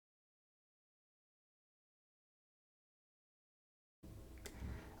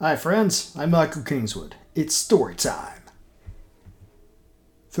Hi, friends. I'm Michael Kingswood. It's story time.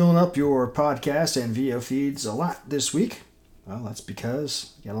 Filling up your podcast and VO feeds a lot this week. Well, that's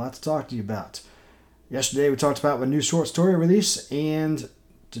because I got a lot to talk to you about. Yesterday, we talked about my new short story release, and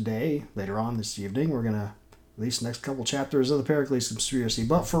today, later on this evening, we're going to release the next couple chapters of the Pericles Conspiracy.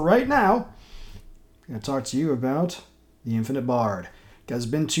 But for right now, I'm going to talk to you about The Infinite Bard. Guys, it's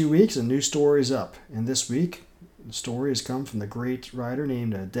been 2 weeks and new story's up. And this week, the story has come from the great writer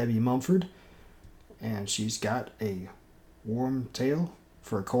named Debbie Mumford, and she's got a warm tale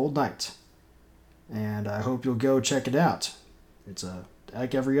for a cold night. And I hope you'll go check it out. It's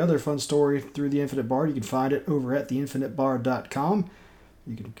like every other fun story through The Infinite Bard. You can find it over at theinfinitebard.com.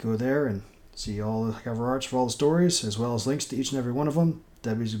 You can go there and see all the cover arts for all the stories, as well as links to each and every one of them.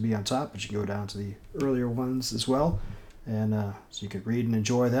 Debbie's will be on top, but you can go down to the earlier ones as well, and so you can read and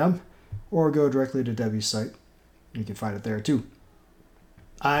enjoy them, or go directly to Debbie's site. You can find it there too.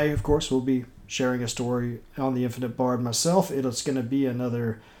 I, of course, will be sharing a story on The Infinite Bard myself. It's going to be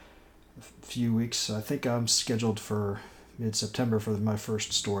another few weeks. I think I'm scheduled for mid-September for my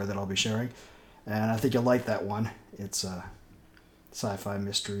first story that I'll be sharing. And I think you'll like that one. It's a sci-fi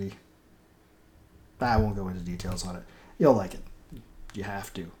mystery. I won't go into details on it. You'll like it. You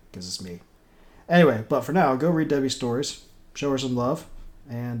have to, because it's me. Anyway, but for now, go read Debbie's stories. Show her some love.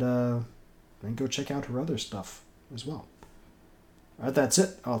 And then go check out her other stuff as well. Alright, that's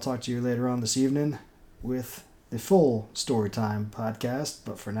it. I'll talk to you later on this evening with the full Storytime podcast.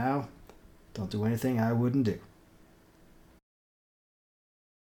 But for now, don't do anything I wouldn't do.